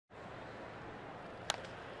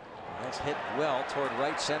That's hit well toward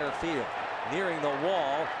right center field. Nearing the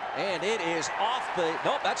wall, and it is off the...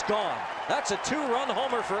 Nope, that's gone. That's a 2-run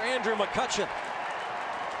homer for Andrew McCutchen.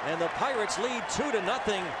 And the Pirates lead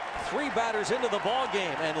 2-0, 3 batters into the ball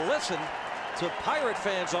game. And listen to Pirate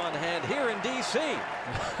fans on hand here in D.C.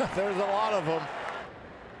 There's a lot of them.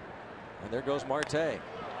 And there goes Marte.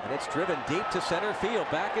 And it's driven deep to center field.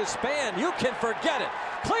 Back is Span. You can forget it.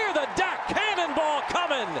 Clear the deck. Cannonball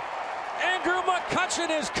coming. Andrew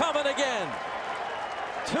McCutchen is coming again.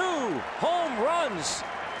 2 home runs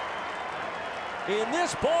in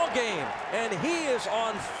this ball game, and he is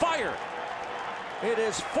on fire. It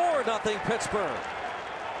is 4-0 Pittsburgh.